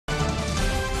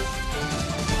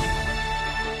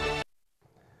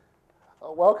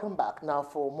Welcome back. Now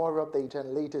for more update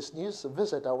and latest news,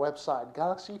 visit our website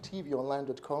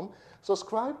galaxytvonline.com.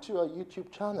 Subscribe to our YouTube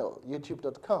channel,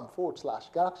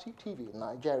 youtube.com/GalaxyTV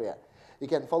Nigeria. You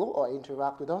can follow or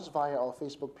interact with us via our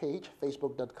Facebook page,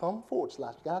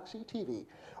 facebook.com/GalaxyTV,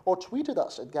 or tweet at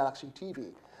us at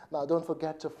GalaxyTV. Now don't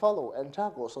forget to follow and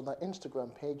tag us on our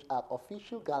Instagram page at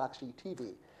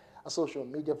 @OfficialGalaxyTV. Our social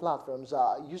media platforms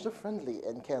are user-friendly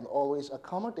and can always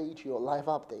accommodate your live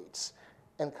updates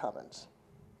and comments.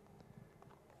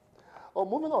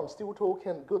 Moving on, still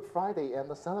talking Good Friday and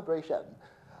the celebration.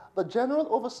 The General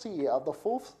Overseer of the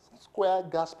Fourth Square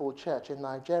Gospel Church in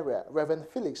Nigeria, Reverend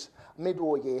Felix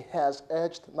Midwoye, has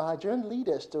urged Nigerian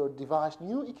leaders to devise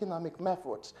new economic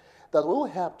methods that will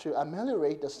help to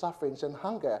ameliorate the sufferings and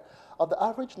hunger of the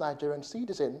average Nigerian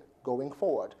citizen going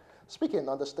forward. Speaking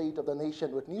on the State of the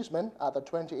Nation with newsmen at the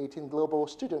 2018 Global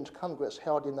Student Congress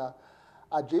held in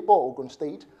Ajebo, Ogun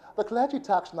State, the clergy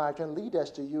tasked Nigerian leaders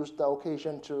to use the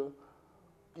occasion to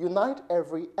unite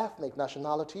every ethnic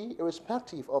nationality,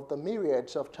 irrespective of the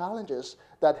myriads of challenges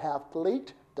that have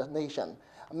plagued the nation.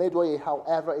 Midwoye,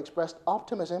 however, expressed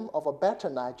optimism of a better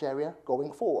Nigeria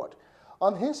going forward.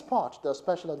 On his part, the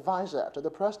special advisor to the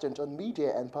President on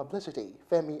Media and Publicity,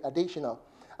 Femi Adesina,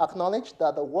 acknowledged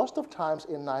that the worst of times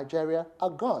in Nigeria are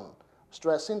gone,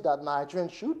 stressing that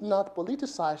Nigerians should not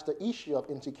politicize the issue of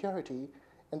insecurity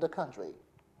in the country.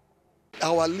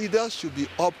 Our leaders should be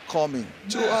upcoming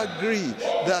to agree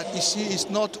that, you see, it's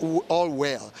not all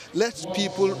well. Let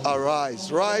people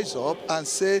rise up and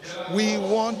say, we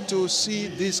want to see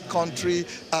this country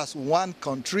as one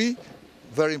country.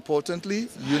 Very importantly,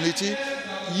 unity.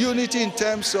 Unity in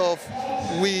terms of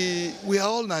we are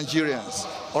all Nigerians,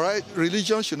 all right?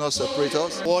 Religion should not separate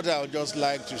us. What I would just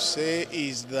like to say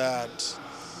is that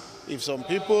if some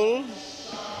people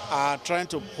are trying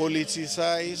to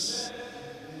politicize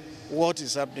what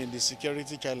is happening, the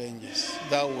security challenges,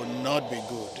 that would not be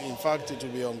good. In fact, it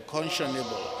will be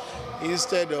unconscionable.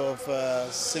 Instead of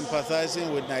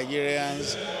sympathizing with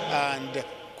Nigerians and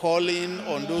calling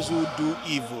on those who do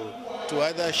evil to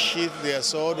either sheath their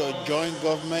sword or join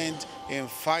government in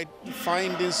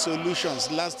finding solutions,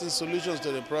 lasting solutions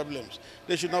to the problems,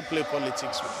 they should not play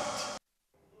politics with it.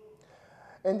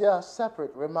 In their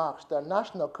separate remarks, the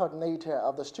national coordinator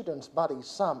of the students' body,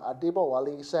 Sam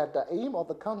Adebowale, said the aim of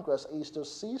the Congress is to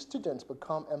see students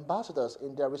become ambassadors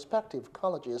in their respective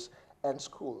colleges and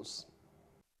schools.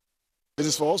 It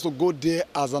is for us to go there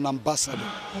as an ambassador.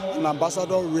 An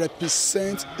ambassador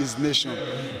represents his nation.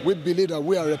 We believe that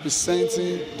we are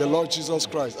representing the Lord Jesus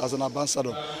Christ as an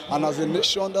ambassador. And as a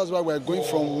nation, that's why we're going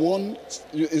from one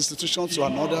institution to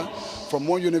another, from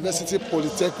one university,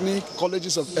 polytechnic,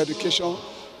 colleges of education,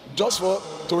 just to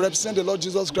represent the Lord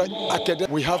Jesus Christ.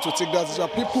 We have to take that. So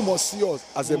people must see us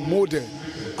as a model,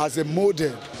 We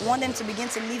want them to begin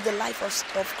to live the life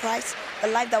of Christ, the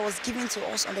life that was given to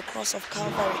us on the cross of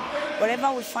Calvary.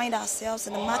 Wherever we find ourselves,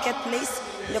 in the marketplace,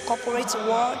 in the corporate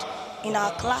world, in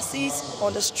our classes,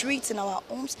 on the streets, in our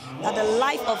homes, that the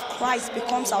life of Christ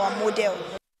becomes our model.